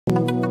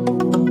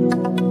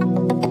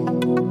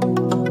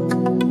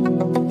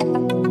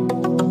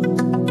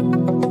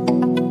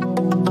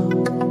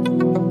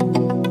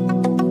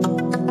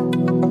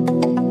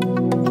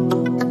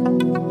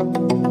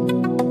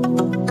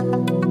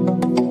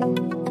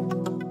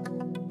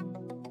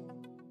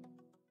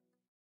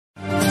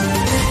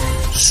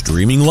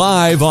Streaming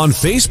live on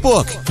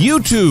Facebook,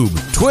 YouTube,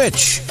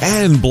 Twitch,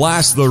 and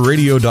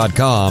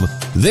blasttheradio.com,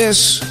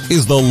 this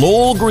is The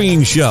Lowell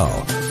Green Show.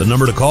 The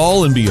number to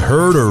call and be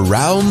heard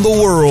around the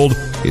world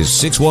is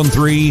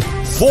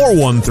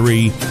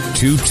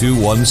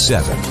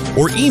 613-413-2217.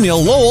 Or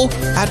email Lowell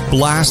at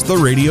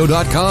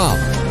blasttheradio.com.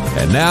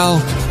 And now,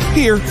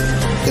 here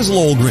is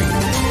Lowell Green.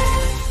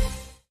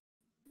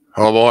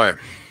 Oh boy.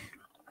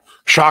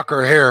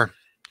 Shocker here.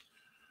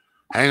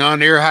 Hang on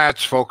to your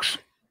hats, folks.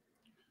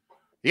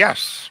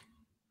 Yes,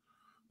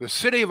 the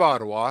city of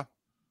Ottawa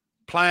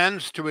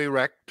plans to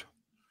erect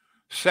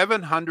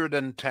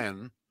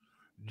 710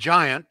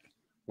 giant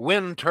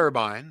wind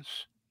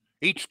turbines,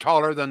 each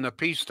taller than the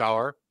Peace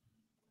Tower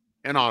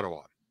in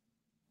Ottawa.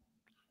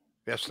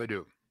 Yes, they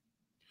do.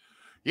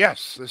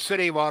 Yes, the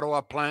city of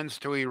Ottawa plans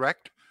to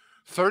erect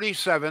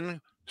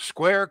 37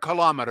 square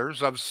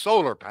kilometers of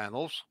solar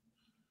panels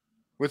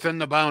within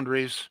the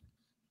boundaries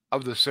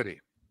of the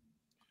city.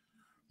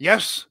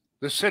 Yes,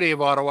 the city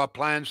of Ottawa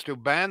plans to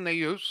ban the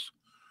use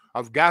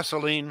of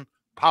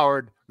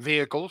gasoline-powered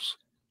vehicles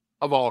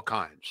of all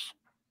kinds.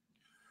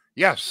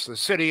 Yes, the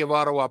city of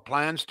Ottawa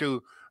plans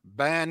to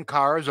ban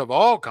cars of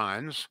all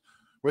kinds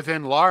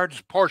within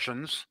large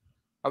portions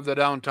of the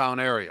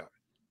downtown area.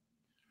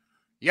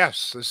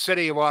 Yes, the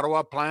city of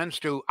Ottawa plans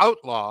to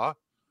outlaw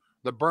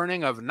the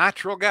burning of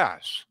natural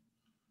gas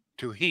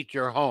to heat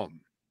your home.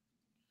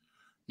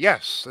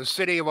 Yes, the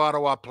city of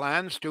Ottawa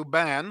plans to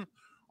ban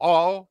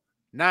all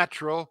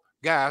natural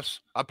gas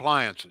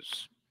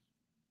appliances.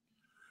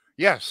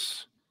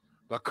 Yes,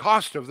 the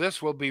cost of this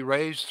will be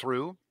raised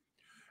through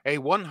a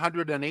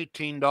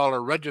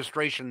 $118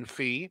 registration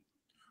fee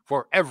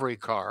for every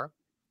car.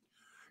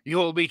 You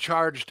will be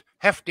charged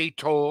hefty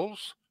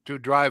tolls to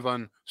drive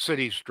on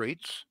city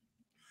streets.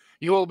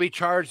 You will be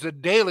charged a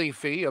daily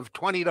fee of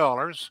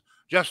 $20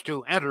 just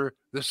to enter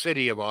the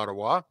city of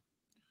Ottawa.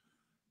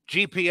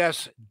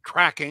 GPS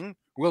tracking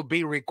will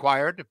be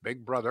required,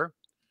 Big Brother,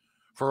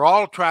 for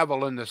all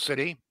travel in the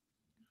city.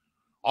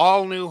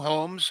 All new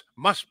homes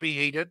must be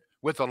heated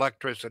with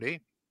electricity.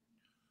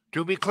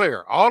 To be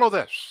clear, all of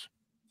this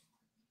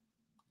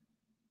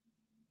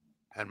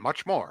and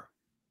much more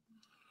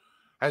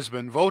has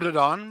been voted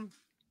on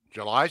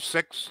July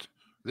 6th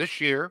this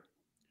year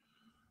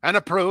and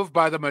approved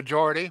by the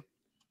majority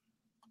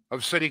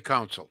of City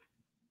Council.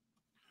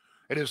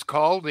 It is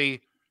called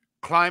the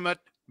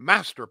Climate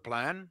Master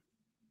Plan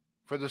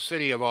for the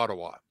City of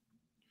Ottawa.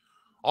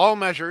 All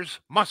measures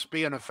must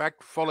be in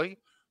effect fully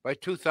by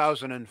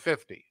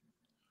 2050.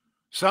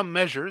 Some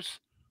measures,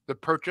 the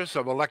purchase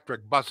of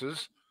electric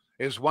buses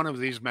is one of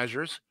these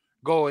measures,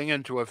 going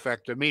into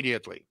effect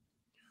immediately.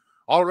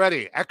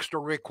 Already,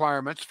 extra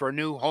requirements for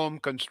new home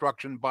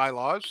construction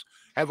bylaws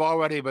have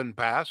already been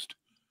passed,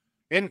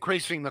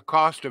 increasing the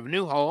cost of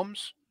new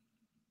homes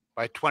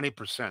by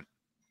 20%.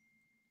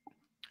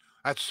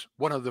 That's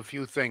one of the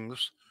few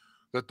things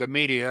that the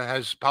media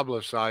has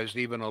publicized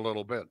even a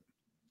little bit.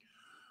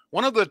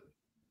 One of the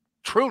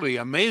truly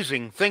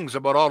amazing things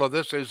about all of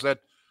this is that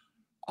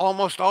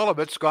almost all of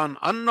it's gone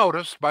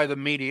unnoticed by the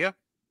media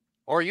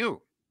or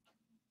you,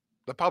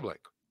 the public.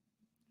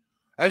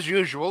 As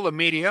usual, the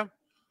media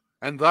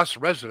and thus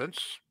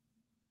residents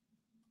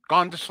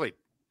gone to sleep.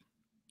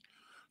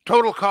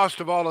 Total cost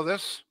of all of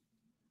this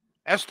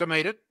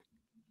estimated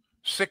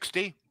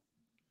 $60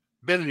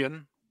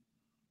 billion.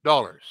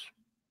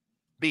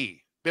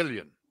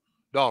 Billion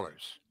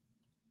dollars.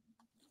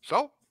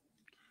 So,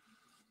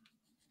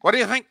 what do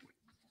you think?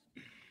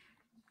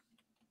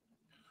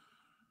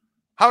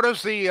 How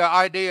does the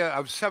idea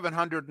of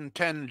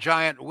 710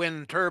 giant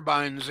wind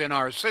turbines in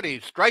our city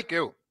strike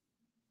you?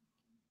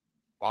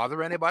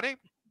 Bother anybody?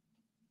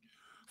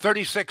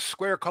 36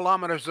 square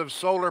kilometers of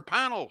solar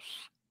panels.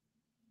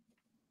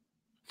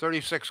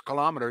 36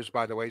 kilometers,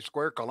 by the way,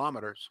 square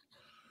kilometers,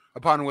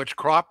 upon which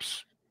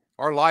crops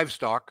or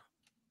livestock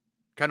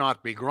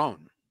cannot be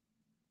grown.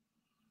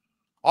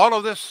 All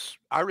of this,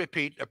 I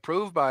repeat,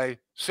 approved by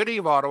City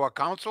of Ottawa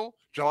Council,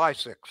 July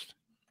 6th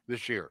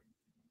this year.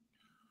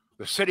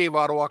 The City of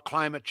Ottawa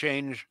Climate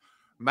Change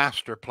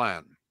Master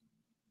Plan.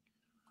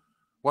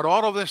 What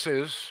all of this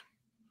is,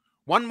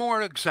 one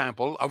more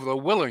example of the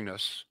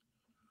willingness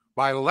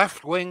by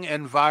left-wing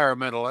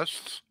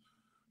environmentalists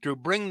to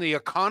bring the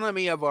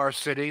economy of our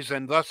cities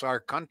and thus our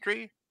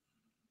country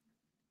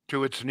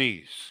to its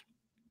knees.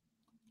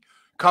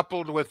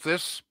 Coupled with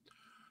this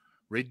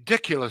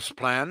ridiculous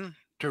plan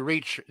to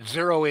reach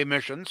zero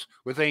emissions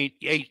within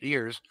 8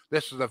 years,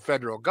 this is the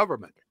federal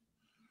government,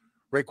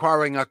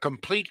 requiring a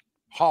complete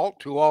halt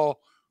to all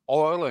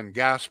oil and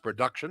gas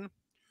production,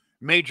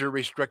 major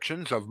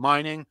restrictions of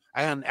mining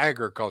and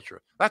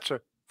agriculture. That's a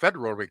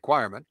federal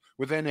requirement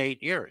within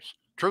 8 years.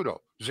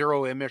 Trudeau,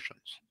 zero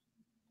emissions.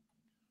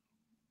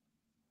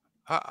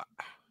 I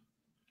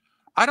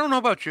don't know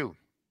about you.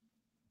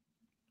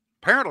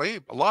 Apparently,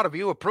 a lot of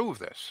you approve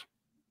this.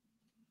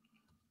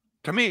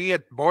 To me,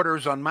 it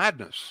borders on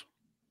madness.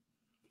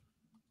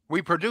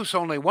 We produce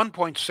only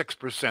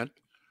 1.6%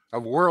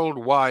 of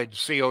worldwide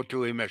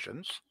CO2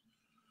 emissions,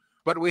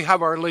 but we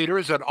have our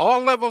leaders at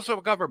all levels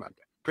of government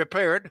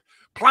prepared,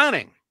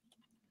 planning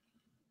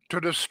to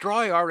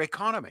destroy our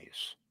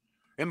economies,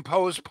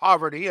 impose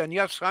poverty, and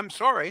yes, I'm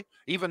sorry,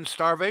 even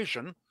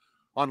starvation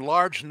on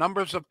large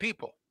numbers of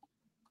people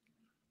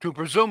to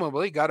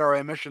presumably get our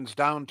emissions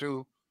down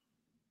to,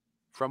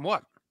 from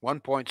what?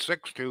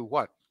 1.6 to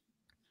what?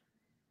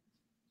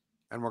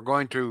 And we're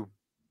going to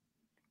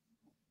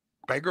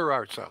beggar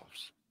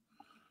ourselves.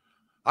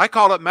 I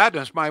call it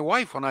madness. My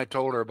wife, when I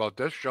told her about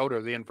this, showed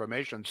her the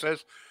information,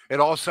 says it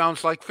all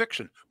sounds like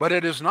fiction, but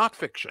it is not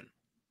fiction.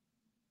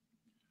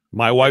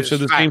 My wife said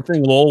the same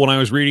thing, Lowell, when I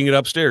was reading it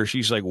upstairs.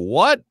 She's like,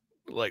 what?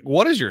 Like,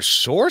 what is your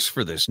source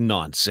for this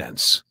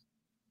nonsense?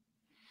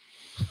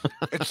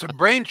 It's a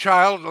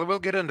brainchild, we'll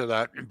get into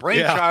that,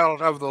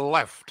 brainchild of the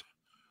left.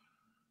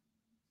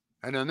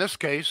 And in this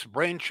case,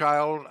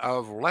 brainchild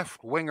of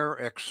left-winger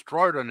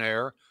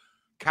extraordinaire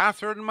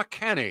Catherine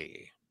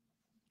McKenney,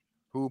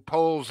 who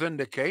polls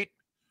indicate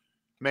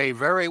may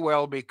very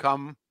well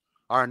become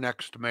our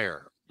next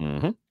mayor.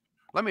 Mm-hmm.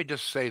 Let me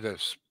just say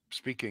this,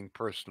 speaking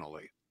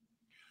personally.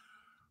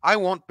 I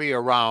won't be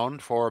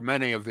around for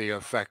many of the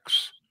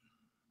effects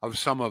of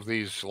some of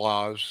these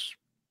laws,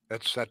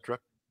 etc.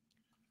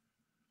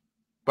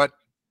 But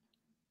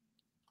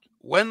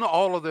when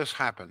all of this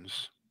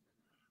happens,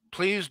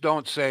 please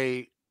don't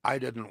say, I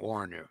didn't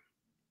warn you.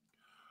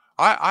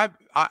 I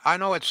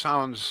know it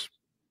sounds,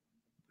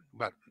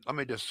 but let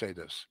me just say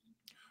this.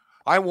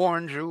 I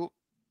warned you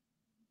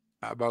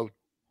about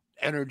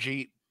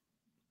energy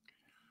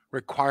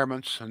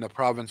requirements in the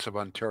province of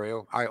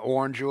Ontario. I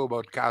warned you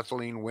about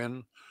Kathleen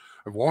Wynne.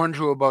 I've warned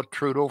you about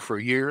Trudeau for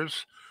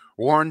years.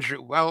 Warned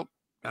you, well,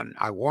 and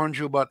I warned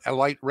you about a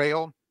light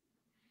rail.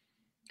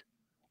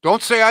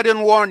 Don't say I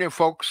didn't warn you,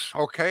 folks,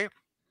 okay?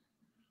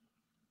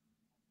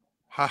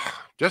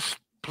 Just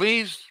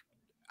please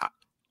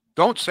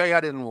don't say I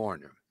didn't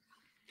warn you.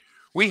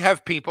 We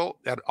have people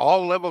at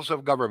all levels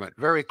of government,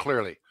 very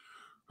clearly,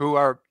 who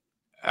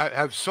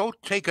have so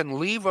taken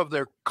leave of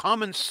their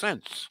common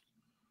sense.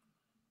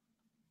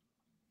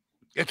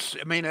 In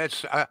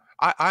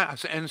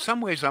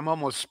some ways, I'm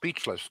almost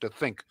speechless to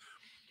think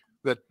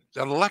that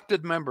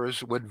elected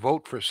members would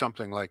vote for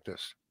something like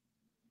this.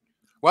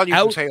 Well, you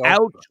can say,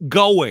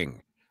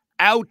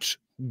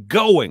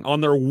 outgoing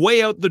on their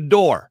way out the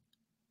door.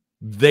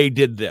 They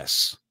did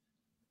this.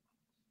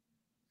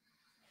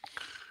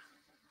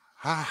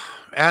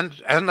 And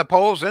the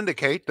polls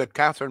indicate that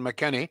Catherine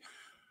McKenney,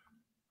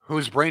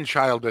 whose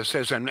brainchild this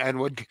is, and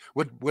would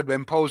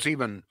impose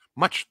even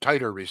much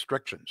tighter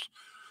restrictions.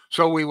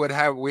 So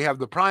we have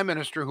the Prime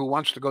Minister who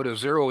wants to go to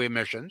zero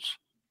emissions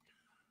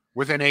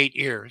within 8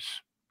 years,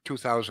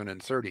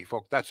 2030.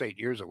 Folks, that's 8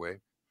 years away,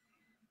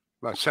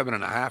 about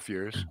 7.5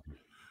 years.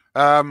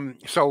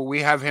 So we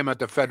have him at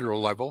the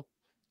federal level.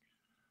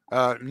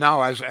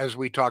 Now, as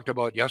we talked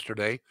about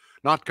yesterday,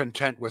 not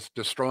content with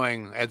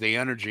destroying the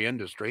energy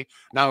industry,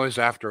 now is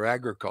after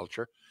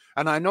agriculture.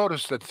 And I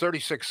noticed that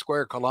 36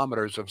 square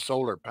kilometers of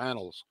solar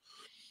panels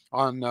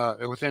on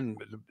within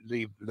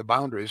the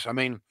boundaries. I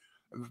mean,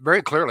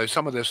 very clearly,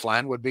 some of this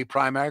land would be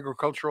prime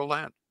agricultural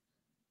land.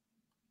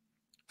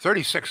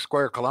 36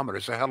 square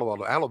kilometers, a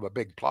hell of a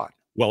big plot.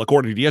 Well,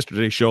 according to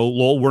yesterday's show,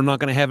 Lowell, we're not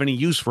going to have any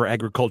use for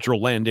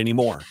agricultural land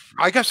anymore.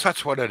 I guess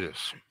that's what it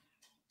is.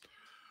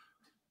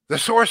 The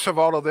source of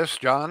all of this,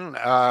 John,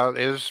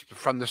 is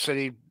from the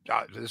city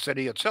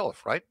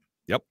itself, right?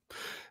 Yep.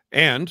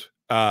 And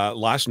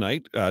last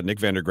night, Nick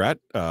Vandergrat,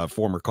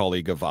 former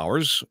colleague of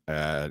ours,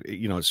 at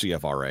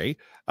CFRA,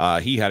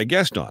 he had a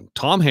guest on.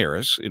 Tom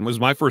Harris, it was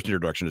my first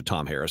introduction to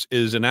Tom Harris,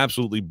 is an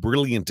absolutely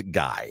brilliant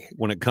guy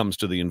when it comes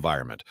to the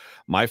environment.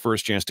 My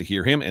first chance to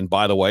hear him, and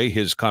by the way,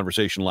 his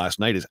conversation last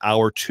night is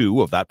hour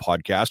 2 of that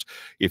podcast.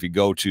 If you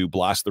go to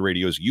Blast the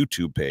Radio's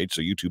YouTube page,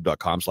 so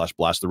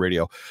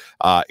youtube.com/blasttheradio,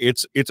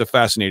 it's a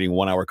fascinating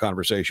 1-hour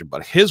conversation.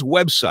 But his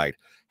website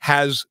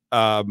has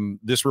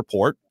this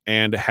report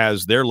and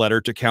has their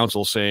letter to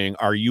council saying,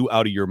 are you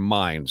out of your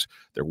minds?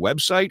 Their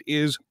website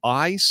is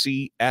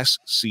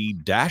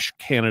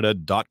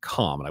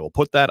icsc-canada.com. And I will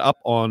put that up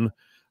on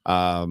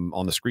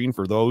the screen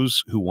for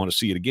those who want to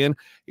see it again.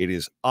 It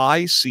is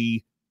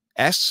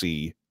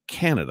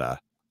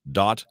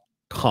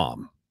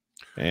icsc-canada.com.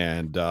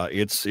 And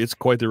it's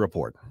quite the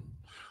report.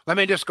 Let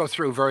me just go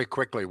through very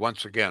quickly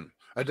once again.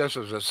 This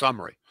is a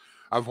summary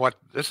of what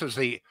this is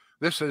the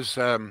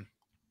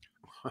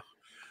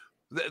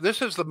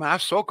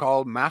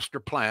so-called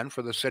master plan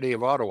for the city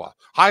of Ottawa.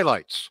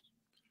 Highlights.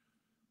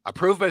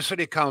 Approved by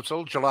City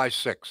Council July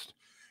 6th.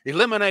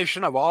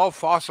 Elimination of all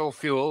fossil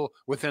fuel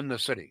within the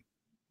city.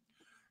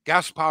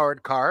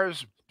 Gas-powered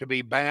cars to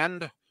be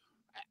banned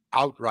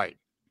outright.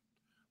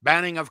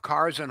 Banning of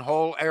cars in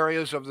whole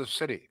areas of the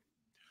city.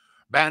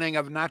 Banning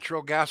of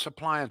natural gas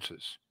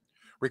appliances.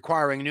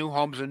 Requiring new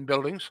homes and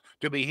buildings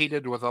to be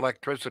heated with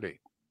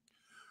electricity.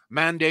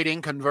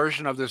 Mandating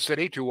conversion of the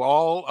city to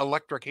all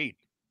electric heat.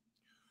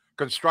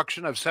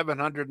 Construction of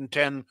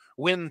 710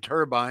 wind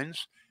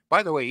turbines.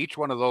 By the way, each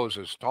one of those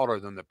is taller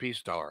than the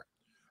Peace Tower.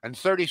 And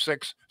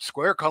 36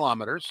 square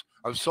kilometers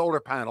of solar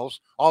panels,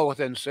 all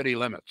within city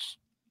limits.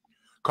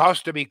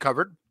 Cost to be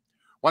covered,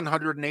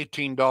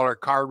 $118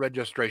 car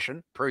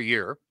registration per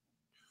year,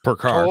 Per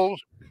car.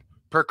 tolls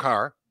per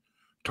car,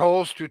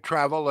 tolls to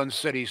travel on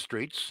city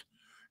streets,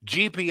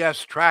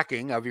 GPS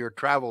tracking of your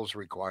travels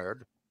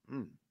required,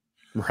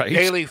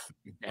 Right.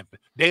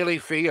 daily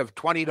fee of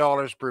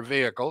 $20 per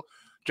vehicle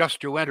just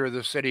to enter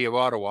the city of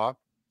Ottawa,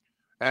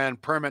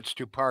 and permits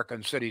to park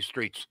on city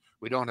streets.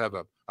 We don't have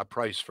a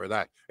price for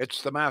that.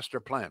 It's the master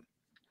plan.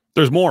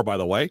 There's more, by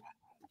the way,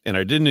 and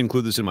I didn't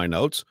include this in my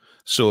notes.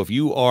 So if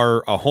you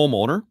are a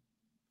homeowner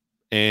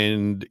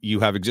and you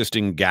have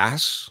existing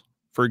gas,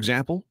 for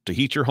example, to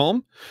heat your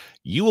home,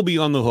 you will be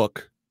on the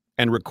hook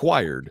and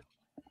required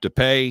to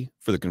pay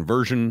for the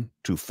conversion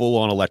to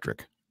full-on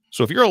electric.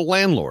 So if you're a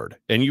landlord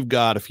and you've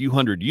got a few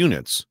hundred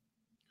units,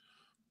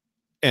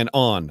 and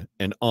on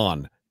and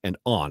on and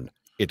on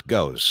it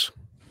goes.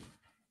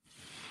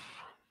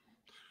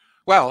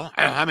 Well,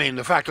 I mean,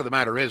 the fact of the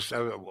matter is,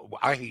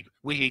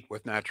 we heat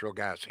with natural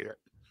gas here.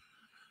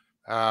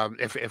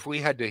 If we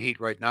had to heat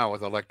right now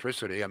with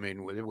electricity, I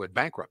mean, it would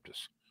bankrupt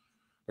us.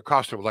 The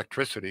cost of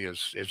electricity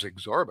is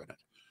exorbitant.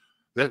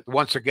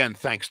 Once again,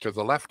 thanks to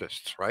the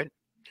leftists, right?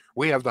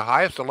 We have the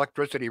highest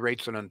electricity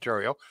rates in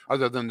Ontario,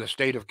 other than the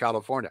state of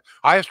California.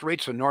 Highest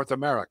rates in North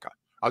America,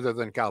 other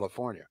than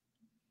California.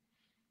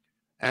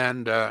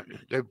 And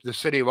the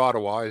city of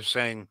Ottawa is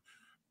saying,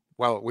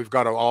 well, we've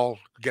got to all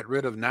get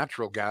rid of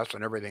natural gas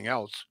and everything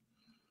else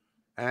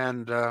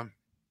and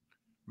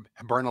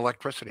burn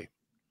electricity.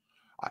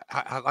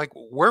 I like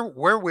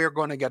where we're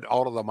going to get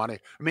all of the money.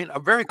 I mean,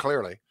 very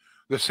clearly,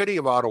 the city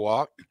of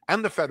Ottawa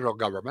and the federal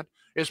government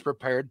is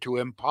prepared to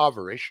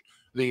impoverish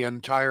the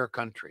entire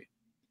country.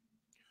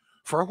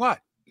 For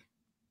what?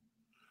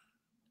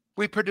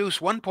 We produce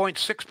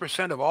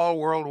 1.6% of all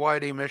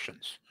worldwide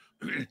emissions.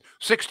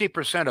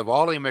 60% of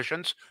all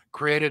emissions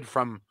created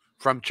from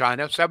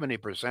China,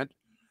 70%,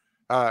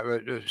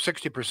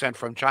 60%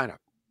 from China.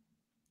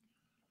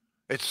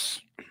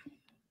 It's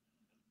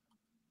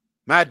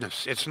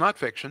madness. It's not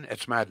fiction.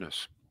 It's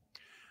madness.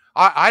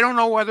 I don't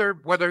know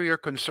whether you're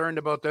concerned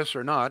about this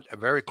or not.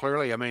 Very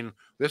clearly, I mean,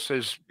 this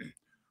has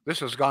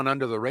gone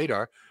under the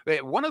radar.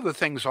 One of the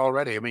things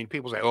already, I mean,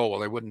 people say, oh,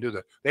 well, they wouldn't do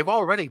that. They've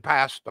already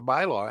passed the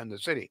bylaw in the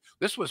city.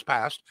 This was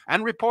passed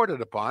and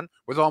reported upon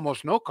with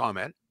almost no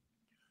comment.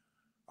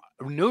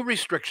 New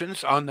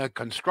restrictions on the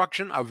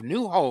construction of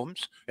new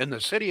homes in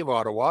the city of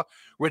Ottawa,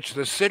 which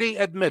the city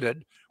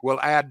admitted will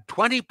add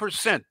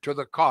 20% to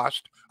the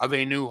cost of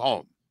a new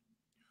home.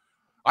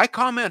 I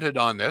commented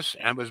on this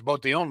and was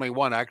about the only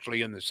one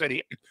actually in the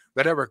city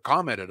that ever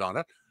commented on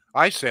it.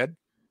 I said,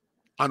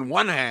 on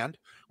one hand,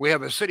 we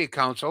have a city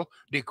council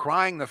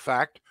decrying the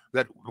fact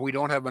that we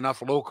don't have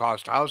enough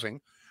low-cost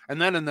housing,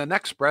 and then in the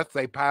next breath,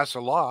 they pass a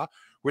law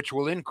which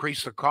will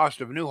increase the cost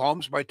of new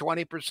homes by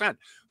 20%.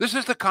 This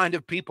is the kind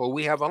of people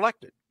we have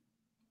elected.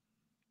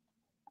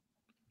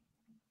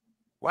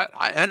 Well,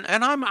 and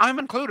I'm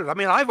included. I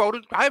mean, I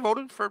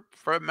voted for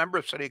a member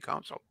of city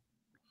council.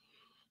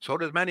 So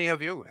did many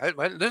of you.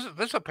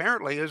 This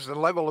apparently is the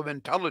level of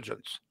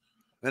intelligence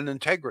and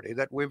integrity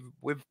that we've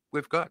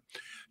got.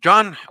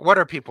 John, what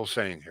are people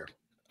saying here?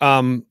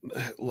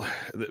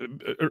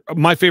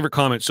 My favorite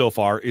comment so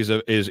far is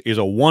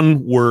a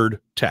one-word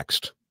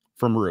text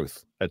from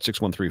Ruth at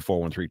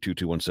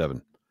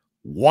 613-413-2217.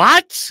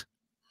 What?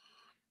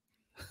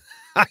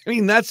 I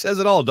mean, that says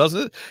it all,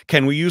 doesn't it?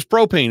 Can we use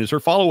propane? Is her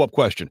follow-up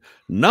question.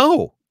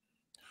 No.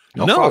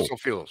 No fossil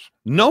fuels.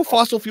 No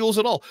fossil fuels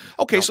at all.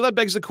 Okay, no. So that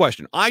begs the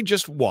question. I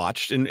just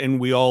watched, and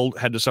we all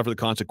had to suffer the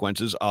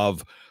consequences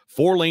of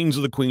 4 lanes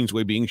of the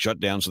Queensway being shut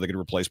down so they could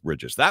replace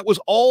bridges. That was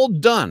all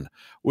done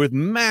with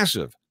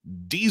massive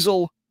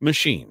diesel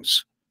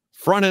machines,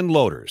 front-end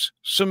loaders,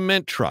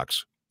 cement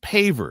trucks,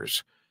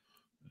 pavers.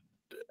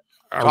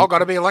 It's all got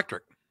to be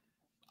electric.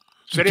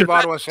 City of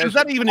Ottawa says... Does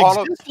that even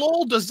exist,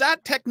 Lowell? Does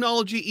that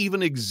technology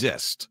even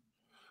exist?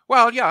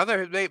 Well, yeah,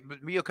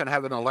 you can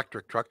have an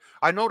electric truck.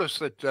 I noticed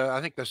that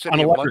I think the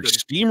city of London... An electric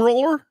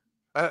steamroller?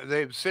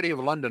 The city of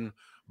London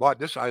bought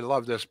this. I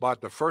love this. Bought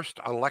the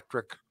first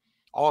all-electric,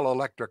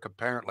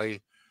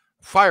 apparently,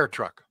 fire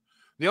truck.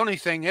 The only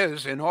thing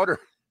is, in order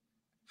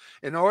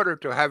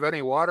to have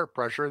any water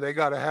pressure, they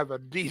got to have a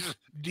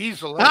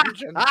diesel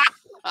engine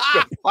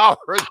to power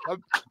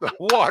the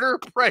water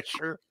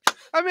pressure.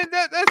 I mean,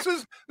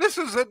 this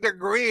is a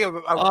degree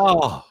of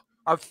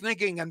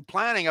thinking and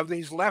planning of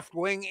these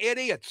left-wing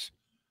idiots.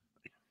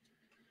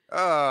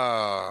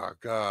 Oh,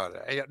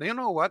 God. You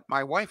know what?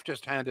 My wife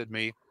just handed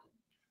me,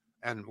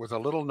 and with a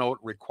little note,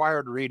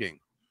 required reading.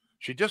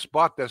 She just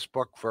bought this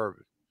book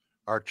for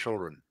our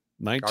children.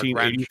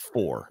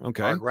 1984.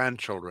 Okay. Our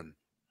grandchildren.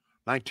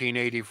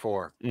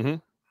 1984. Mm-hmm.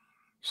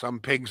 Some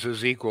pigs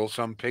is equal.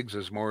 Some pigs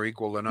is more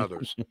equal than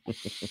others.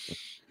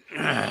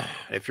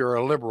 If you're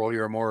a liberal,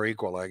 you're more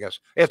equal, I guess.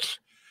 It's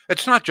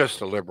not just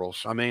the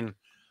liberals. I mean,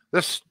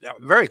 this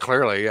very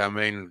clearly, I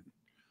mean,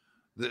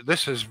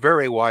 this is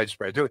very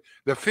widespread.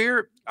 The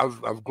fear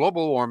of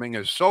global warming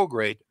is so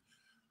great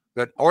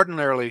that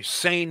ordinarily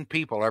sane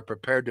people are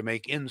prepared to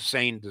make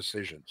insane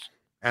decisions.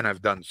 and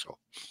I've done so.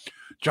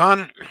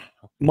 John,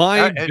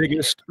 my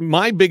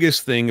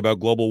biggest thing about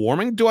global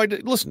warming,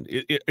 listen,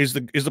 is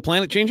the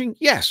planet changing?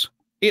 Yes,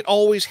 it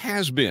always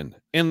has been.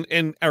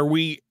 And are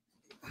we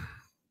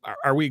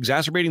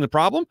exacerbating the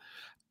problem?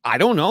 I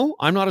don't know.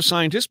 I'm not a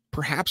scientist,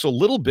 perhaps a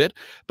little bit,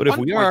 but if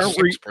we are,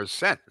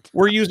 6%.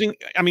 we're using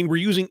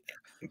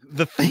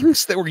the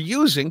things that we're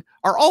using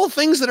are all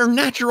things that are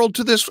natural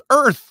to this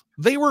earth.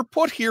 They were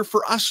put here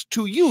for us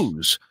to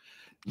use.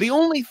 The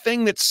only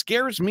thing that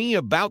scares me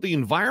about the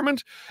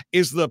environment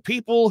is the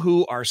people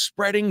who are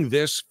spreading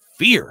this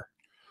fear.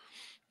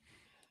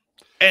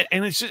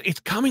 And it's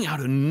coming out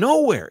of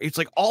nowhere. It's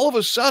like all of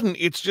a sudden,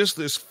 it's just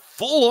this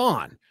full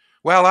on.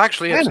 Well,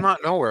 actually, it's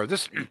not nowhere.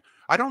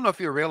 I don't know if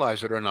you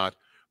realize it or not,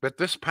 but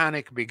this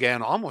panic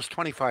began almost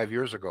 25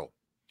 years ago.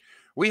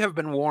 We have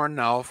been warned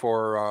now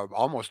for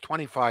almost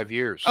 25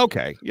 years.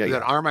 Okay.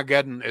 That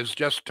Armageddon is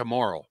just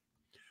tomorrow.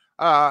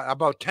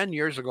 About 10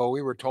 years ago,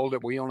 we were told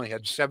that we only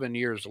had 7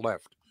 years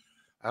left.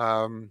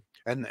 And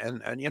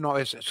you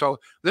know, so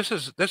this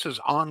is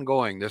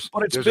ongoing.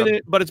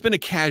 But it's been a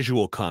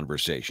casual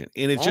conversation,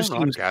 and it just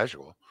seems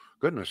casual.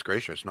 Goodness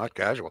gracious, not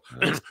casual.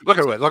 Look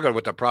at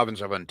what the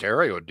province of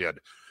Ontario did.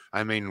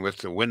 I mean, with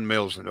the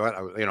windmills and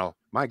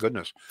my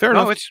goodness. Fair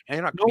enough. Fair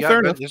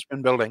enough. It's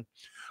been building.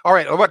 All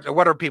right,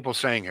 what are people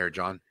saying here,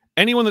 John?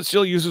 Anyone that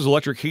still uses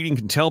electric heating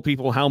can tell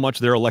people how much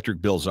their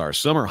electric bills are.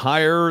 Some are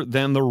higher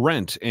than the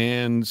rent,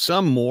 and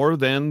some more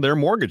than their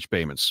mortgage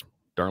payments.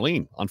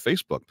 Darlene on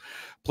Facebook.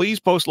 Please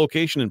post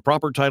location and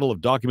proper title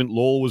of document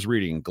Lowell was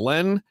reading.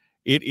 Glenn,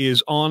 it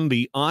is on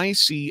the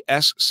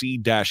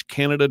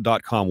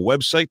icsc-canada.com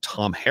website.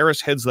 Tom Harris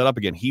heads that up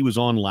again. He was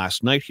on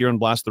last night here on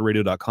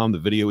blasttheradio.com. The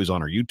video is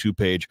on our YouTube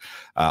page,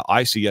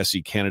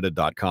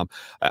 icsc-canada.com.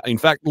 In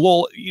fact,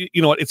 Lowell, you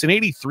know what? It's an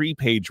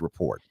 83-page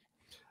report.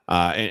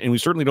 And we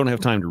certainly don't have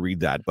time to read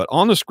that, but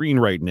on the screen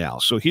right now.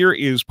 So here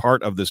is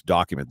part of this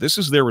document. This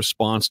is their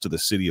response to the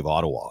city of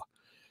Ottawa.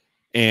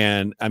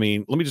 And I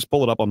mean, let me just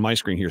pull it up on my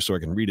screen here so I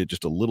can read it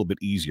just a little bit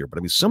easier. But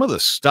I mean, some of the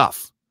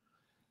stuff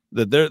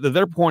that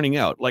they're pointing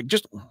out, like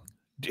just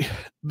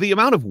the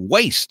amount of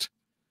waste,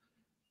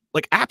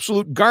 like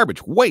absolute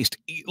garbage waste.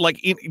 Like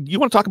you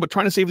want to talk about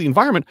trying to save the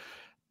environment?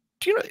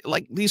 Do you know,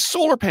 like these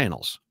solar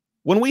panels,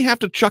 when we have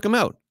to chuck them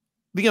out,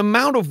 the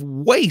amount of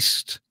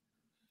waste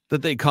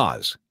that they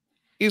cause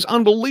is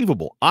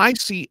unbelievable.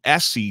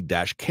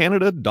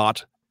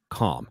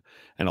 icsc-canada.com.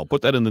 And I'll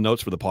put that in the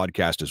notes for the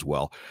podcast as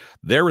well.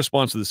 Their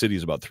response to the city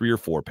is about 3 or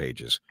 4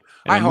 pages.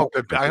 And I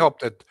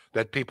hope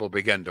that people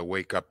begin to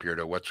wake up here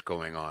to what's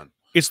going on.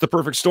 It's the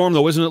perfect storm,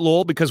 though, isn't it,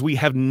 Lowell? Because we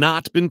have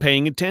not been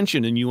paying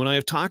attention, and you and I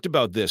have talked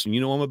about this. And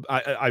you know,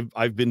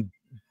 I've been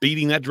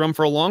beating that drum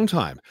for a long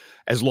time.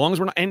 As long as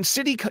we're not, and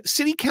city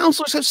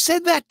councilors have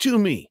said that to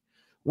me.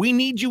 We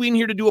need you in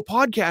here to do a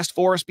podcast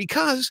for us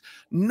because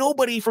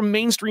nobody from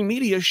mainstream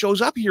media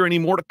shows up here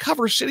anymore to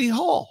cover City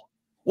Hall.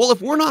 Well,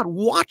 if we're not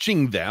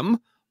watching them,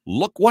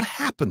 look what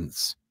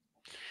happens.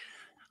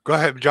 Go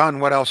ahead, John.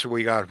 What else have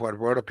we got?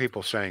 What are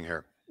people saying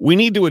here? We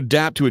need to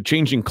adapt to a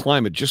changing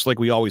climate just like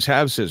we always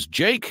have, says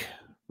Jake.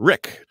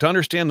 Rick, to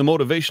understand the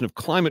motivation of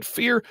climate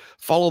fear,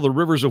 follow the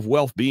rivers of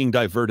wealth being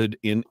diverted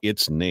in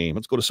its name.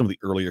 Let's go to some of the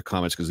earlier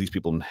comments because these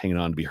people have been hanging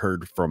on to be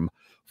heard from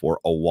for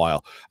a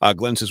while.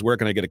 Glenn says, where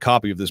can I get a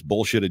copy of this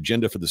bullshit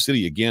agenda for the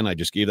city? Again, I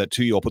just gave that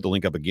to you. I'll put the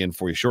link up again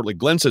for you shortly.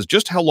 Glenn says,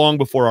 just how long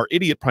before our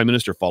idiot prime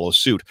minister follows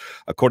suit?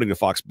 According to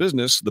Fox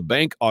Business, the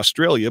Bank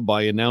Australia,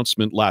 by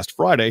announcement last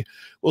Friday,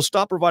 will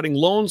stop providing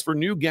loans for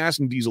new gas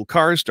and diesel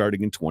cars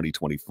starting in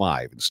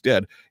 2025.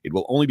 Instead, it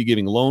will only be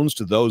giving loans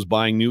to those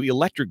buying new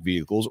electric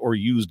vehicles or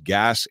used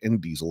gas and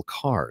diesel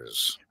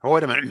cars. Oh,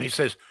 wait a minute. He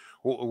says,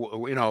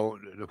 you know,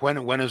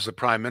 when is the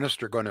prime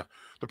minister going to?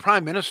 The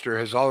prime minister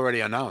has already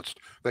announced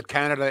that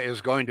Canada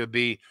is going to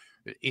be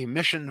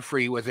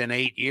emission-free within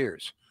 8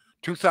 years.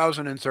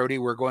 2030,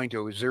 we're going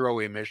to 0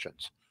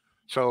 emissions.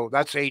 So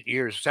that's 8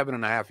 years,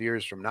 7.5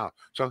 years from now.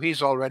 So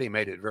he's already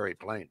made it very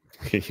plain.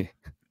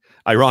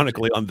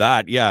 Ironically, on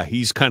that, yeah,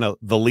 he's kind of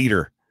the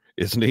leader,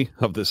 isn't he,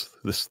 of this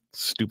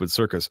stupid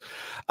circus?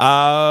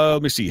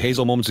 Let me see.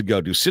 Hazel moments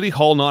ago. Do City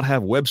Hall not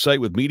have a website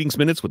with meetings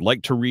minutes would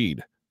like to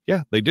read?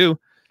 Yeah, they do.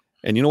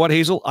 And you know what,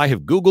 Hazel? I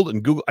have Googled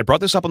and Googled. I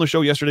brought this up on the show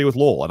yesterday with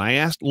Lowell, and I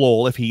asked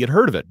Lowell if he had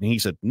heard of it, and he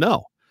said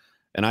no.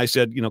 And I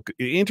said, you know,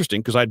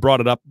 interesting, because I'd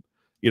brought it up,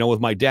 you know, with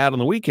my dad on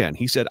the weekend.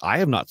 He said, I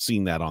have not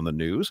seen that on the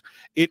news.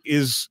 It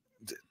is,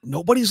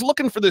 nobody's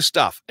looking for this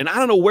stuff. And I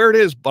don't know where it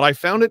is, but I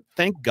found it.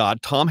 Thank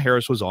God. Tom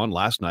Harris was on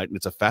last night, and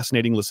it's a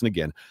fascinating listen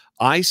again.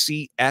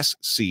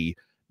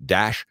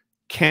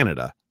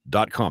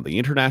 icsc-canada.com, the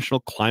International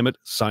Climate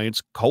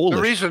Science Coalition.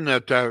 The reason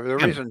that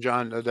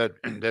John,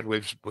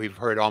 that we've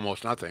heard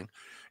almost nothing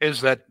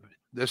is that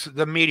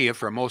the media,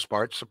 for most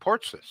part,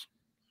 supports this,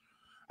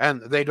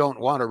 and they don't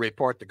want to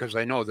report because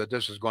they know that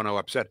this is going to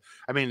upset.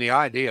 I mean, the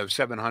idea of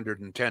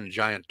 710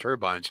 giant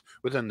turbines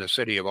within the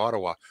city of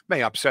Ottawa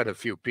may upset a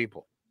few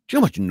people. Do you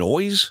know how much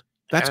noise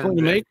that's going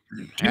to make?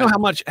 Do you know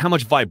how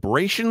much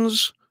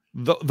vibrations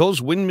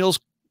those windmills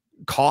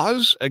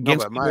cause No,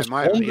 against but people's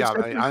my homes, yeah,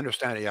 etc.? I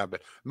understand it. Yeah,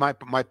 but my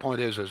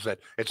point is that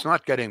it's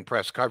not getting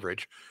press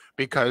coverage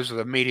because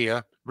the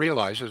media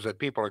realizes that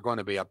people are going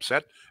to be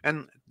upset,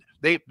 and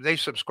they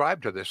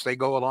subscribe to this. They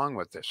go along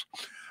with this.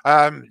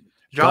 Um,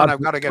 John, God,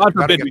 I've got to God got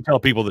to forbid get we tell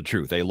people the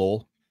truth, eh,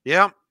 Lowell?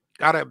 yeah,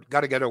 got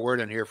to get a word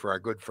in here for our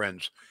good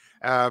friends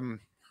um,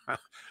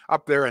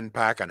 up there in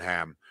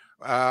Pakenham.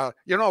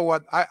 You know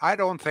what? I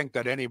don't think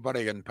that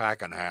anybody in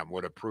Pakenham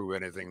would approve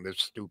anything this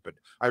stupid.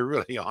 I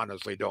really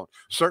honestly don't.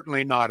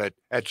 Certainly not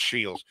at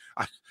Shields.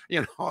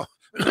 You know,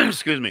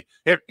 excuse me.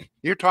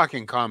 You're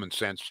talking common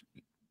sense,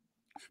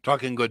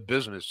 talking good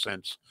business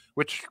sense,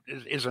 which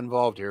is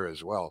involved here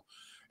as well.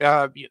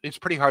 It's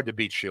pretty hard to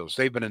beat Shields.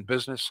 They've been in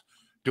business,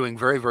 doing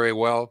very, very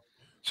well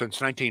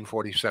since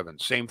 1947.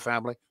 Same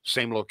family,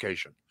 same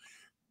location.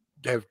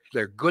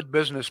 They're good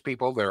business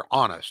people. They're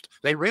honest.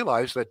 They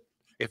realize that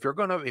if you're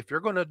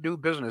gonna do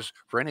business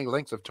for any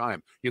length of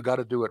time, you got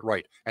to do it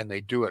right, and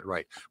they do it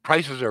right.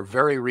 Prices are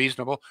very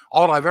reasonable.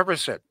 All I've ever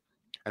said,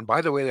 and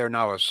by the way, they're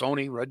now a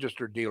Sony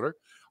registered dealer.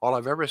 All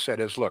I've ever said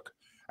is, look,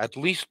 at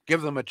least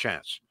give them a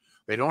chance.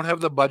 They don't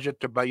have the budget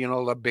to buy,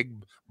 the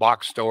big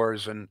box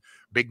stores and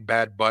Big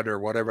Bad Bud or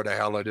whatever the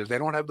hell it is. They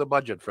don't have the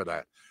budget for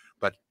that.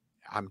 But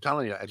I'm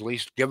telling you, at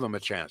least give them a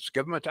chance.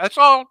 Give them that's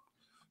all.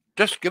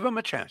 Just give them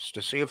a chance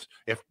to see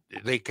if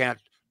they can't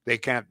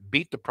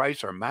beat the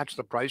price or match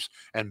the price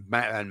and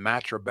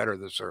match or better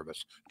the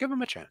service. Give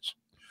them a chance.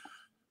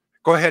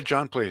 Go ahead,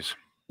 John, please.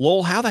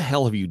 Lowell, how the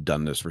hell have you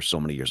done this for so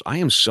many years? I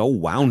am so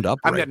wound up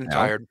I'm right getting now.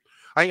 tired.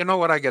 You know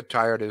what I get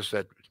tired is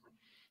that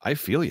I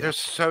feel you. there's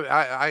so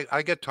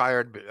I get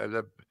tired.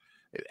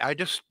 I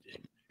just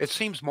it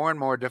seems more and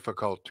more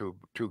difficult to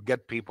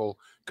get people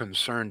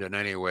concerned in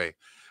any way.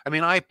 I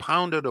mean, I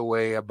pounded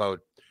away about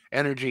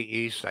Energy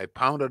East. I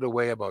pounded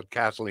away about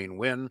Kathleen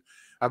Wynne,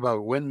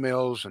 about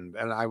windmills, and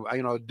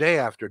day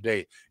after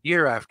day,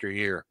 year after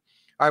year,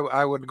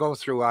 I would go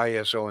through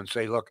ISO and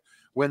say, look,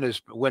 Wynne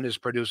is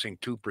producing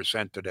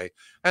 2% today,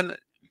 and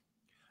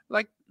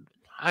like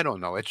I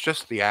don't know. It's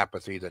just the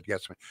apathy that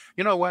gets me.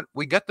 You know what?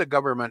 We get the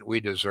government we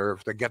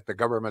deserve to get the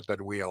government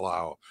that we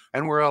allow,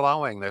 and we're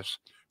allowing this.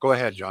 Go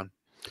ahead, John.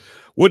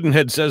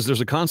 Woodenhead says there's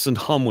a constant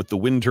hum with the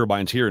wind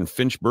turbines here in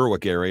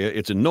Finch-Berwick area.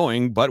 It's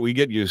annoying, but we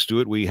get used to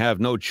it. We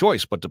have no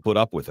choice but to put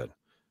up with it.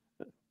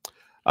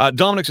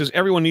 Dominic says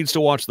everyone needs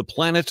to watch The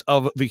Planet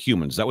of the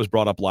Humans. That was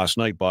brought up last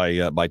night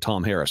by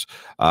Tom Harris,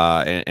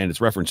 and it's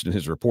referenced in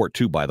his report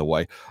too, by the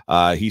way.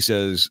 He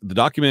says the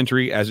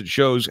documentary, as it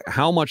shows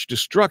how much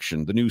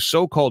destruction the new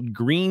so-called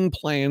green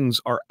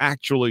plans are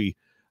actually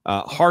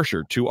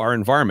harsher to our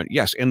environment.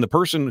 Yes, and the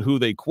person who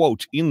they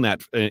quote in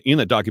that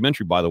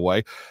documentary, by the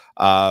way,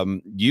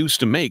 used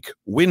to make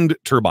wind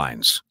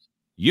turbines.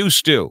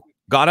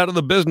 Got out of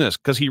the business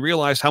because he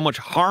realized how much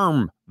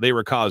harm they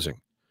were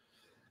causing.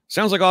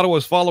 Sounds like Ottawa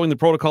is following the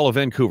protocol of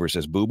Vancouver,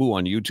 says Boo Boo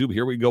on YouTube.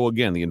 Here we go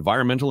again. The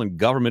environmental and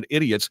government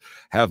idiots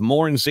have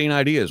more insane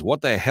ideas.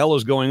 What the hell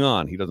is going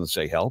on? He doesn't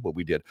say hell, but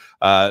we did.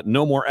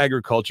 No more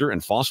agriculture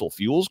and fossil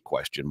fuels, ?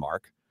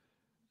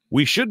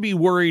 We should be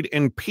worried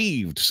and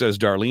peeved, says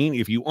Darlene.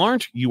 If you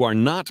aren't, you are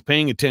not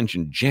paying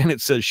attention. Janet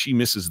says she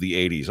misses the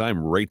 80s.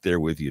 I'm right there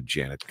with you,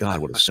 Janet. God,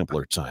 what a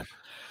simpler time.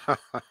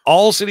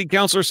 All city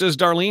councilor, says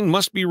Darlene,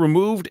 must be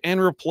removed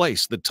and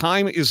replaced. The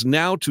time is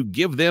now to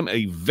give them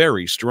a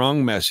very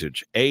strong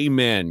message.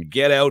 Amen.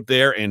 Get out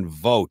there and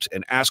vote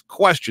and ask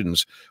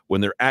questions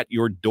when they're at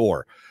your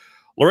door.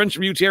 Lawrence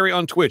Muteri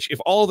on Twitch. If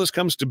all of this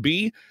comes to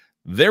be,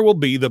 there will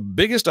be the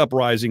biggest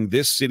uprising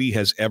this city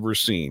has ever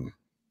seen.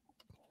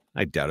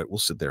 I doubt it. We'll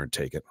sit there and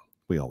take it.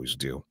 We always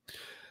do.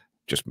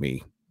 Just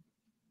me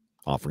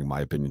offering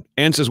my opinion.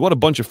 Ann says, what a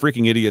bunch of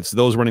freaking idiots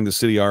those running the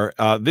city are.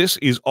 This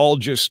is all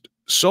just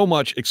so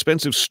much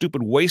expensive,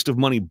 stupid waste of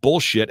money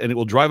bullshit, and it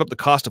will drive up the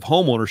cost of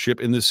home ownership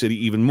in this city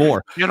even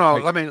more. Sorry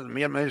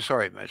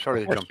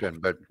to jump in,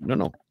 but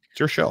no, it's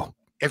your show.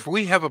 If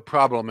we have a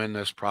problem in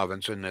this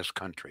province, in this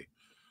country,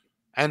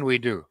 and we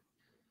do,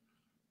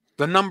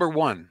 the number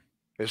one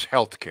is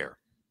healthcare.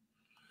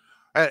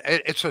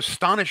 It's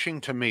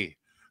astonishing to me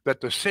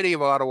that the City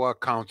of Ottawa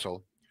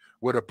Council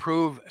would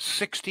approve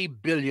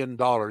 $60 billion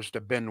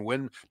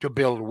to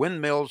build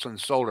windmills and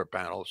solar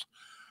panels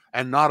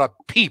and not a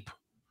peep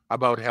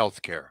about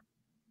health care.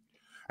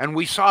 And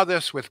we saw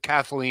this with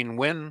Kathleen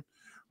Wynne.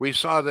 We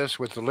saw this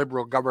with the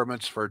Liberal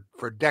governments for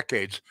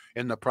decades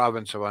in the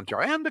province of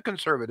Ontario, and the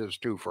Conservatives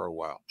too for a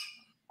while.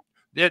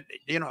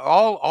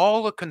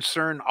 All the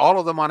concern, all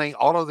of the money,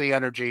 all of the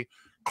energy,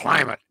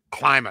 climate.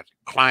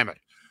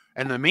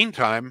 In the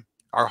meantime,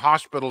 our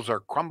hospitals are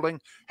crumbling.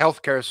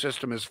 Healthcare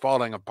system is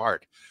falling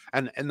apart.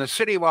 And in the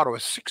City of Ottawa,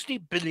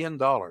 $60 billion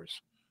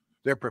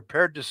they're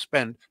prepared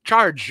to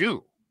charge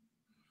you.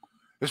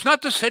 It's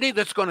not the city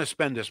that's going to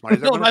spend this money.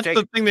 They're going to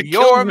take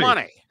your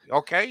money,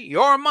 okay?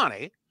 Your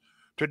money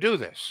to do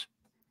this,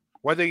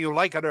 whether you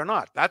like it or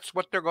not. That's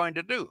what they're going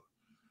to do.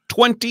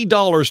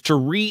 $20 to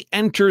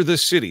re-enter the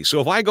city.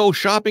 So if I go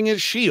shopping at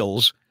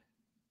Shields,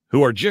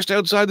 who are just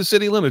outside the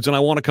city limits, and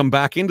I want to come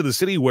back into the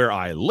city where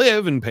I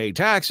live and pay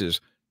taxes,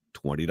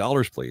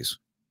 $20, please.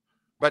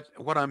 But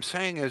what I'm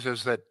saying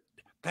is that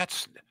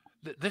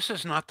this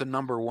is not the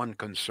number one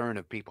concern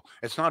of people.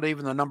 It's not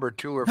even the number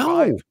 2 or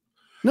 5.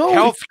 No.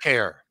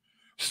 Healthcare.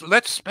 So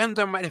let's spend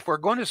them. If we're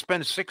going to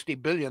spend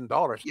 $60 billion,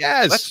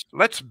 Yes.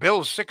 let's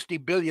build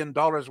 $60 billion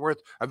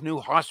worth of new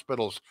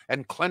hospitals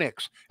and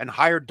clinics and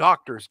hire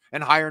doctors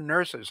and hire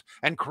nurses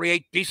and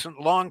create decent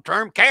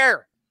long-term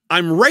care.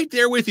 I'm right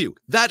there with you.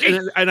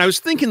 And I was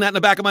thinking that in the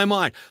back of my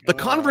mind. The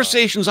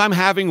conversations I'm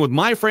having with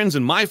my friends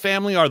and my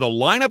family are the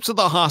lineups of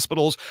the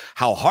hospitals,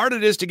 how hard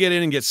it is to get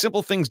in and get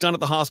simple things done at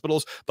the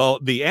hospitals,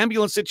 the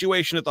ambulance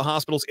situation at the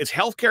hospitals. It's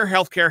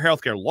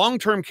healthcare,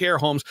 long-term care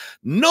homes.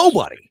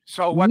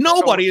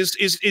 Nobody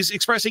is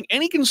expressing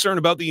any concern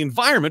about the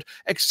environment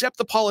except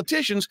the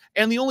politicians.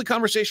 And the only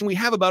conversation we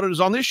have about it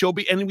is on this show.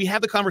 And we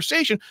have the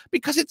conversation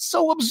because it's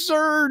so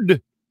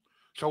absurd.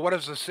 So what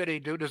does the city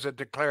do? Does it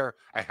declare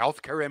a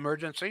healthcare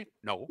emergency?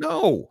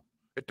 No.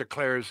 It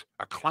declares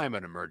a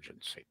climate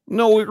emergency.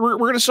 No, we're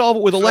going to solve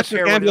it with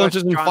electric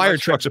ambulances and fire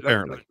trucks,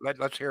 apparently.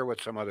 Let's hear what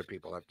some other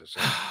people have to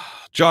say.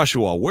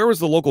 Joshua, where was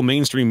the local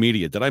mainstream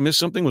media? Did I miss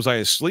something? Was I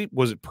asleep?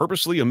 Was it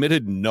purposely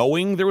omitted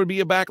knowing there would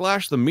be a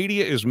backlash? The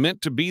media is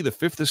meant to be the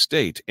fifth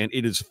estate, and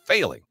it is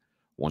failing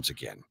once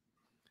again.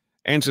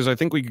 Ann says, I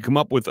think we could come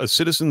up with a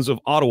Citizens of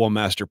Ottawa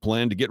master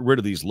plan to get rid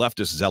of these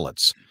leftist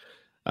zealots.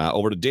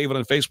 Over to David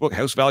on Facebook.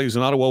 House values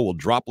in Ottawa will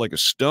drop like a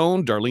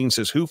stone. Darlene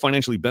says, who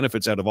financially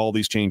benefits out of all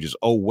these changes?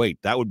 Oh, wait,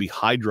 that would be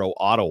Hydro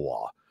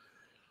Ottawa.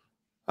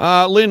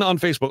 Lynn on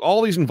Facebook.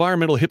 All these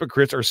environmental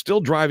hypocrites are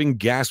still driving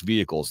gas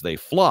vehicles. They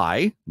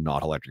fly,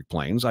 not electric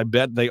planes. I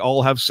bet they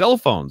all have cell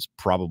phones,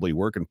 probably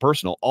work and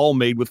personal, all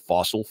made with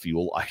fossil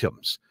fuel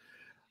items.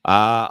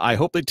 I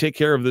hope they take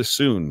care of this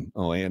soon.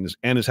 Oh, Ann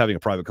is having a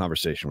private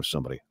conversation with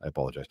somebody. I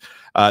apologize.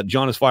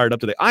 John is fired up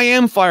today. I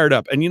am fired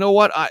up. And you know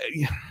what?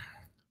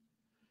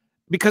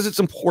 Because it's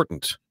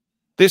important.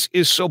 This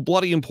is so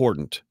bloody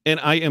important. And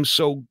I am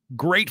so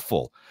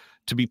grateful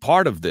to be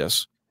part of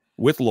this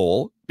with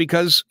Lowell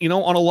because, on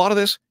a lot of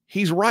this,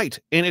 he's right.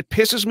 And it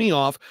pisses me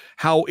off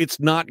how it's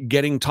not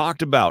getting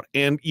talked about.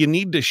 And you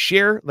need to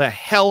share the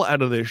hell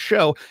out of this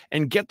show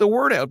and get the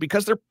word out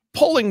because they're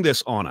pulling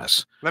this on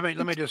us. Let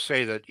me just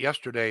say that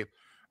yesterday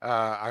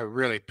I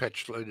really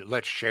pitched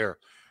Let's Share.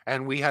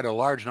 And we had a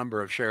large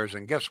number of shares.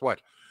 And guess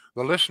what?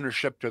 The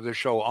listenership to the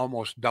show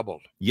almost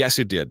doubled. Yes,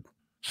 it did.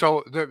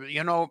 So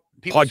people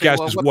podcast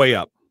say, is way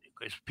up.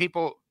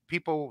 People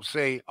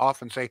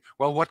often say,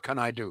 well, what can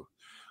I do?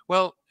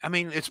 Well, I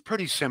mean, it's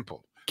pretty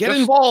simple. Get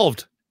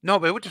involved. No,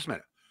 but wait just a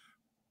minute.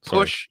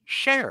 Push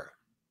share.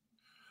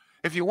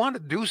 If you want to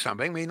do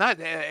something,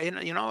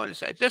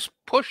 just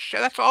push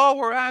share. That's all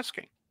we're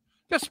asking.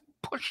 Just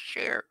push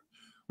share.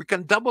 We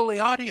can double the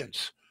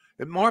audience.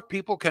 And more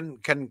people can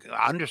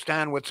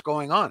understand what's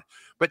going on.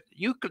 But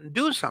you can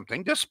do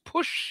something. Just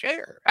push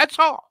share. That's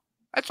all.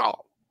 That's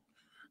all.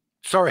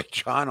 Sorry,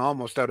 John,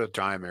 almost out of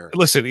time here.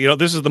 Listen,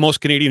 this is the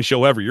most Canadian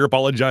show ever. You're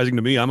apologizing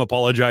to me. I'm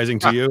apologizing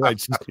to you.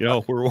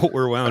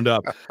 We're wound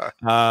up.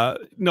 No,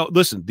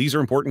 listen, these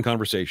are important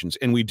conversations,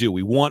 and we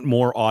want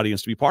more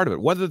audience to be part of it.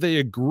 Whether they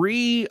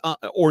agree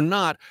or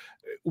not,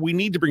 we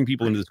need to bring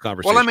people into this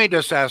conversation. Well, let me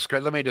just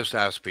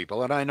ask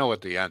people, and I know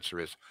what the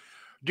answer is.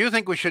 Do you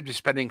think we should be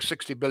spending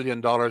 $60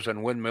 billion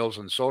on windmills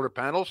and solar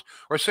panels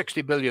or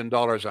 $60 billion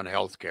on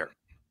healthcare?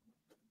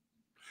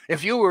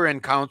 If you were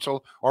in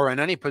council or in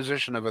any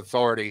position of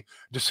authority,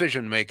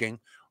 decision-making,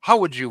 how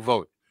would you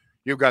vote?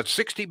 You've got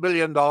 $60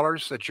 billion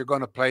that you're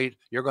going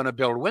to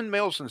build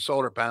windmills and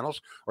solar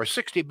panels, or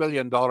 $60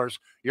 billion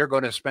you're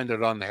going to spend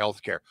it on the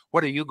healthcare.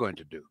 What are you going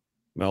to do?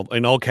 Well,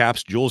 in all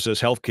caps, Jules says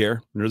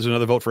healthcare. There's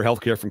another vote for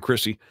healthcare from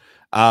Chrissy.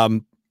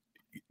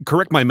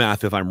 Correct my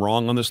math if I'm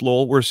wrong on this,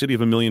 Lowell. We're a city of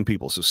 1 million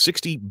people. So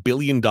 $60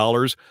 billion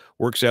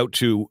works out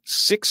to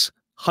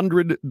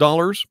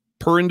 $600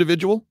 per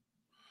individual.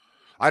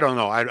 I don't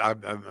know.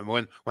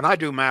 When I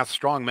do math,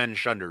 strong men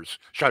shudder.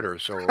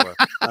 So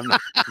I'm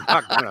not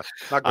gonna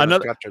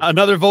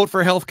another vote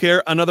for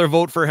healthcare. Another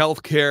vote for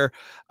healthcare.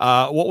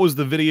 What was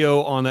the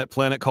video on that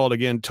planet called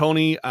again,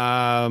 Tony?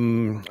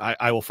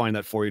 I will find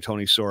that for you,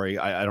 Tony. Sorry,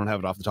 I don't have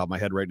it off the top of my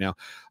head right now.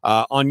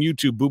 On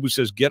YouTube, Boo Boo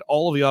says, get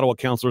all of the Ottawa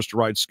councillors to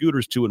ride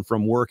scooters to and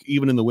from work,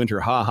 even in the winter.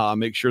 Ha ha.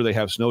 Make sure they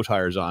have snow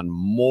tires on.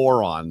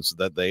 Morons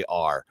that they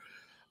are.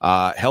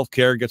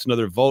 Healthcare gets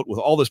another vote. With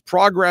all this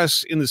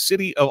progress in the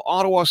city of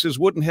Ottawa, says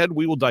Woodenhead,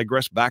 we will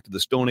digress back to the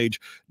Stone Age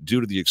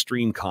due to the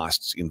extreme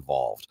costs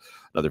involved.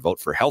 Another vote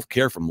for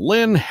healthcare from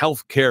Lynn,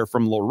 healthcare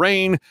from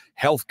Lorraine,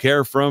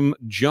 healthcare from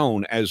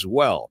Joan as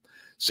well.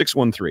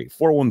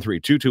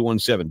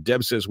 613-413-2217.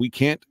 Deb says we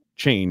can't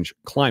change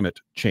climate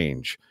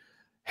change.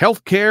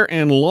 Healthcare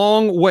and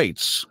long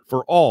waits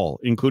for all,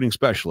 including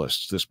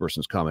specialists. This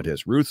person's comment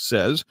is. Ruth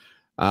says,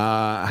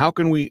 how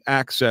can we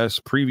access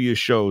previous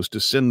shows to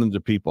send them to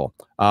people?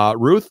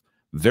 Ruth,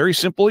 very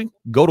simply,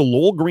 go to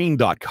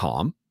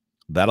lowellgreen.com.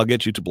 That'll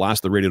get you to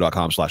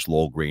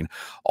blasttheradio.com/lowellgreen.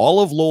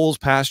 All of Lowell's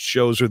past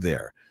shows are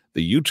there.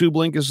 The YouTube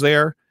link is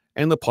there,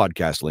 and the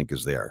podcast link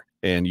is there.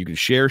 and you can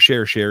share. But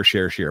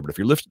if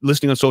you're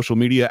listening on social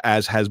media,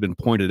 as has been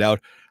pointed out,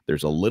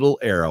 there's a little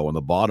arrow in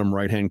the bottom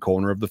right-hand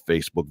corner of the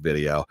Facebook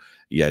video.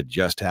 You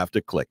just have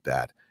to click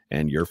that,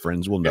 and your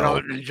friends will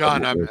know.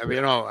 John, I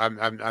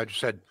just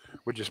said,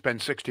 would you spend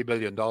 $60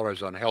 billion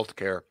on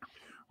healthcare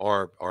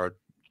or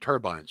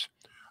turbines?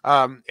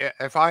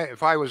 If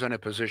I was in a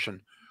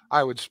position,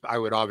 I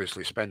would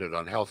obviously spend it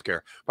on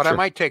healthcare, but sure. I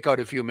might take out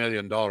a few $1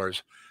 million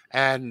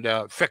and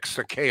fix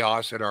the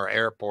chaos at our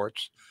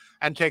airports,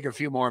 and take a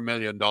few more $1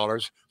 million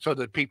so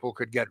that people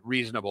could get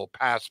reasonable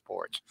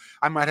passports.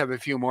 I might have a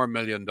few more $1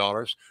 million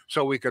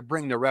so we could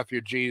bring the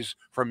refugees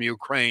from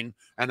Ukraine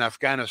and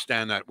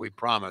Afghanistan that we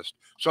promised.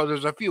 So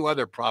there's a few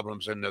other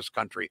problems in this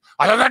country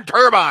other than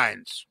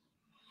turbines.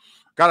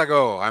 Gotta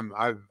go.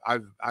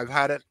 I've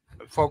had it,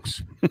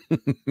 folks.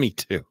 Me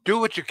too. Do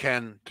what you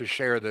can to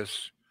share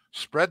this.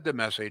 Spread the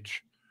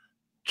message.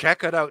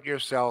 Check it out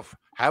yourself.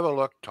 Have a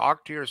look.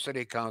 Talk to your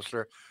city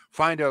councillor.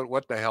 Find out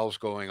what the hell's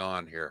going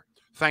on here.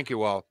 Thank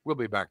you all. We'll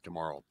be back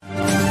tomorrow.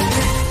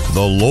 The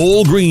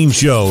Lowell Green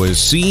Show is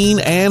seen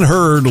and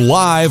heard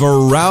live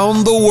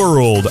around the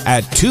world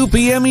at 2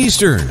 p.m.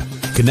 Eastern.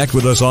 Connect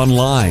with us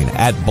online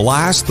at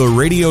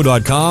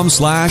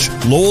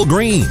blasttheradio.com/Lowell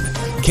Green.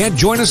 Can't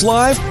join us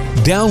live?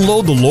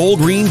 Download the Lowell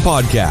Green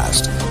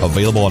podcast.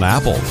 Available on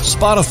Apple,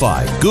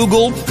 Spotify,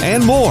 Google,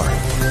 and more.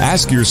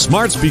 Ask your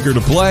smart speaker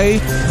to play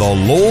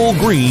the Lowell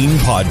Green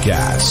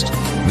podcast.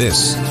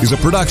 This is a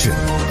production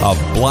of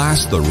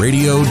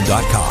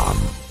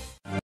blasttheradio.com.